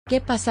¿Qué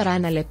pasará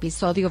en el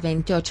episodio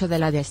 28 de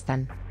la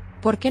Destan?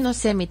 ¿Por qué no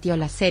se emitió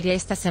la serie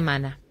esta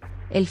semana?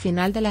 ¿El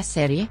final de la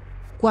serie?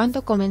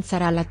 ¿Cuándo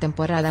comenzará la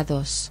temporada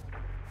 2?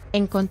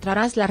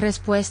 Encontrarás las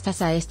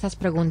respuestas a estas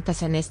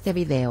preguntas en este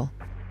video.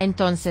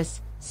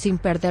 Entonces, sin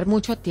perder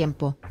mucho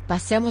tiempo,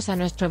 pasemos a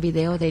nuestro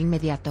video de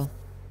inmediato.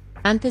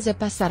 Antes de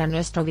pasar a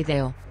nuestro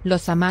video,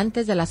 los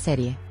amantes de la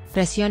serie,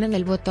 presionen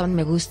el botón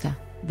me gusta.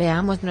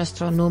 Veamos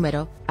nuestro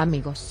número,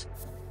 amigos.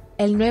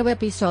 El nuevo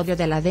episodio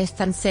de la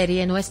Destan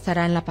serie no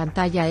estará en la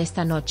pantalla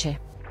esta noche.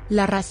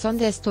 La razón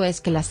de esto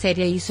es que la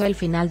serie hizo el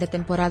final de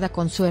temporada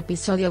con su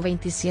episodio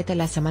 27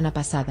 la semana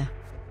pasada.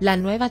 La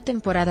nueva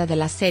temporada de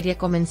la serie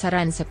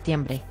comenzará en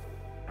septiembre.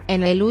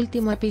 En el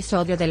último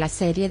episodio de la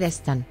serie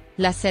Destan,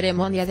 la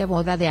ceremonia de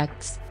boda de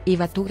Ax y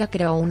Batuga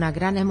creó una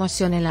gran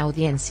emoción en la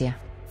audiencia.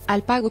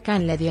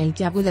 Alpagukan le dio el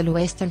yabu del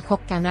Western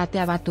Hokkanate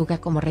a Batuga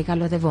como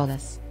regalo de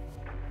bodas.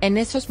 En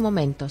esos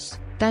momentos,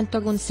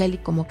 tanto Gunseli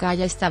como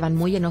Kaya estaban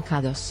muy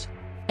enojados.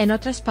 En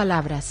otras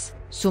palabras,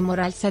 su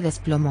moral se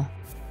desplomó.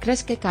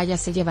 ¿Crees que Kaya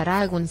se llevará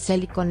a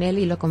Gunseli con él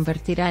y lo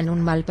convertirá en un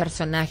mal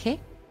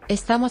personaje?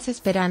 Estamos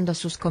esperando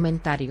sus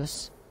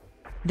comentarios.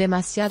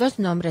 Demasiados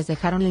nombres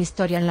dejaron la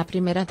historia en la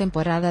primera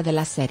temporada de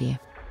la serie.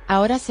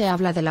 Ahora se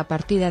habla de la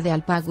partida de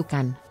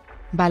Alpagukan.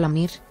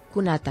 Balamir,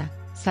 Kunata,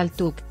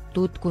 Saltuk,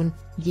 Tutkun,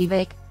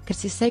 Yivek,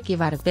 Kersisek y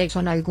Barbek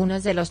son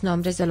algunos de los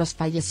nombres de los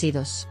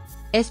fallecidos.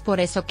 Es por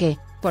eso que,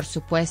 por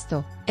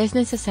supuesto, es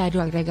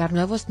necesario agregar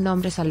nuevos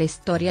nombres a la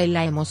historia y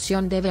la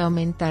emoción debe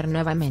aumentar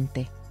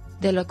nuevamente.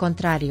 De lo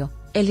contrario,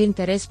 el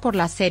interés por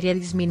la serie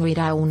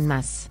disminuirá aún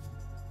más.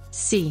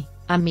 Sí,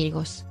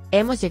 amigos,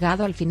 hemos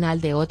llegado al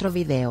final de otro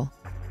video.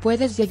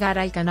 Puedes llegar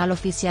al canal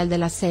oficial de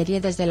la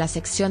serie desde la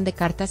sección de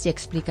cartas y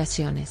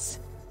explicaciones.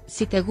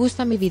 Si te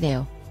gusta mi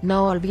video,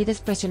 no olvides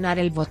presionar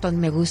el botón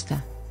me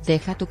gusta,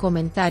 deja tu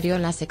comentario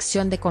en la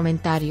sección de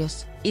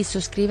comentarios, y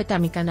suscríbete a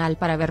mi canal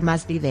para ver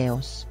más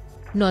videos.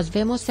 Nos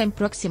vemos en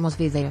próximos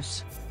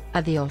videos.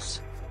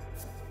 Adiós.